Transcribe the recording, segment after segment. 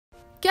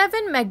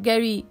Kevin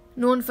McGarry,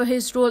 known for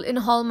his role in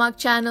Hallmark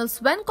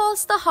Channel's When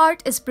Calls the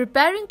Heart, is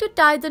preparing to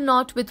tie the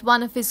knot with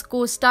one of his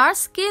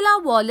co-stars,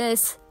 Kayla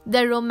Wallace.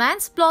 Their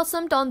romance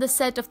blossomed on the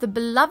set of the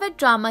beloved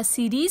drama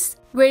series,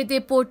 where they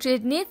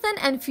portrayed Nathan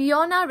and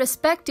Fiona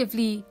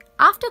respectively.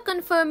 After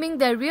confirming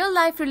their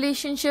real-life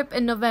relationship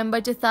in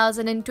November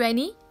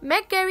 2020,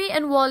 McGarry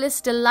and Wallace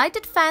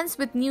delighted fans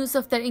with news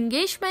of their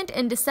engagement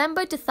in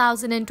December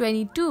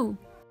 2022.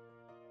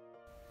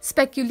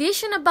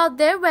 Speculation about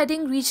their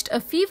wedding reached a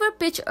fever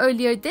pitch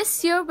earlier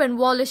this year when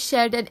Wallace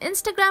shared an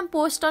Instagram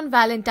post on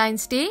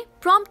Valentine's Day,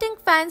 prompting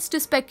fans to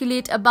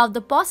speculate about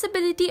the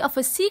possibility of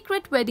a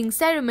secret wedding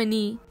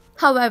ceremony.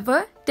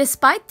 However,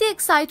 despite the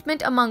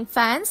excitement among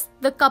fans,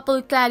 the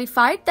couple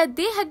clarified that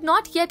they had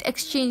not yet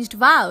exchanged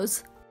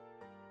vows.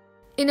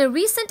 In a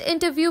recent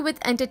interview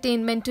with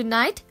Entertainment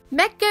Tonight,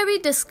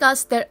 McGarry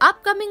discussed their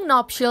upcoming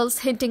nuptials,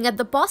 hinting at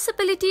the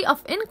possibility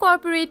of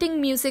incorporating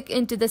music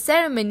into the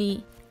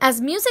ceremony. As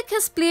music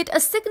has played a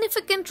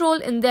significant role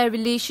in their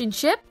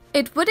relationship,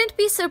 it wouldn't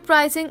be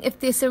surprising if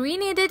they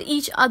serenaded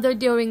each other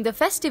during the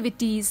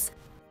festivities.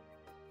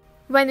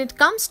 When it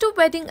comes to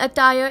wedding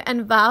attire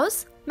and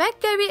vows,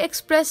 McGarry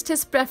expressed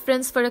his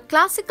preference for a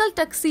classical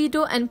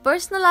tuxedo and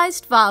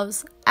personalized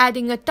vows,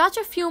 adding a touch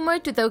of humor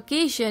to the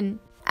occasion.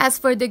 As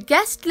for the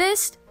guest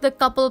list, the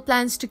couple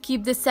plans to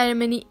keep the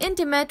ceremony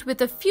intimate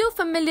with a few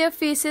familiar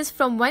faces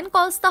from When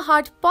Calls the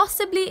Heart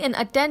possibly in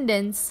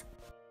attendance.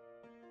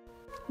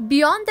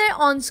 Beyond their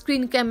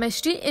on-screen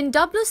chemistry in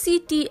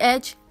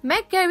WCTH,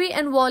 McGarry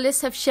and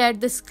Wallace have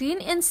shared the screen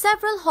in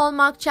several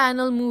Hallmark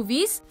Channel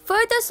movies,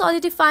 further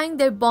solidifying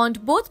their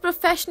bond both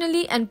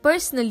professionally and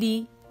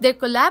personally. Their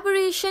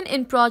collaboration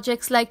in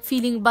projects like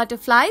Feeling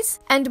Butterflies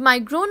and My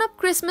Grown-Up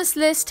Christmas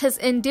List has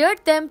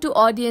endeared them to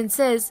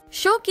audiences,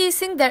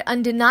 showcasing their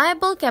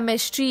undeniable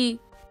chemistry.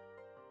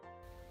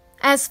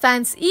 As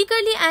fans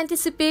eagerly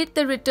anticipate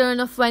the return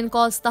of When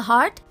Calls the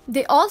Heart,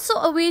 they also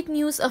await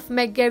news of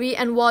McGarry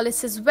and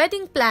Wallace's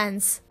wedding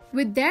plans.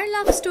 With their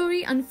love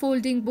story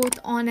unfolding both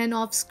on and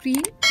off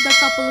screen, the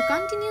couple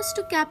continues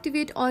to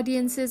captivate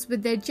audiences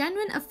with their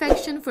genuine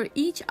affection for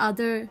each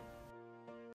other.